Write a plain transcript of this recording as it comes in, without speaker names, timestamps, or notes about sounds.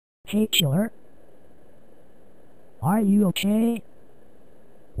Hey killer, are you okay?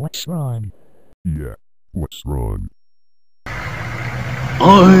 What's wrong? Yeah, what's wrong?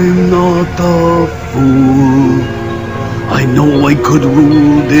 I'm not a fool. I know I could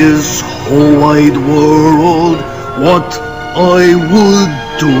rule this whole wide world. What I would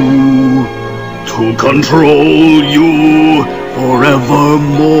do to control you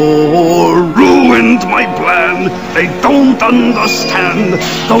forevermore. Ruined my plan. They don't understand.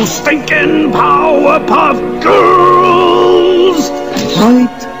 Those stinking Powerpuff Girls.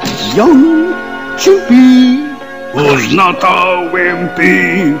 Bright, young, chimpy, who's not a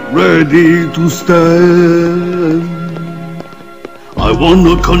wimpy, ready to stand. I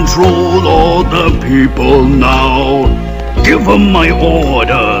wanna control all the people now. Give them my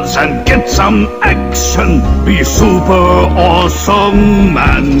orders and get some action. Be super awesome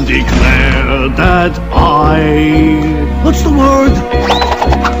and declare that what's the word?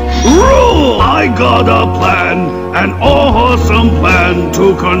 Rule! I got a plan, an awesome plan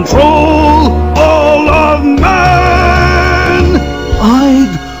to control all of man.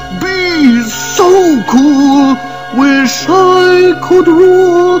 I'd be so cool. Wish I could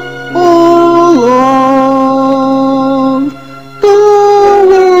rule all of the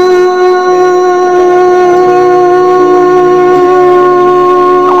world.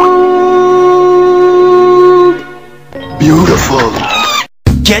 Beautiful.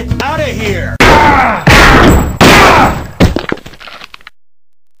 Get out of here!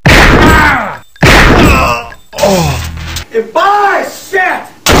 If I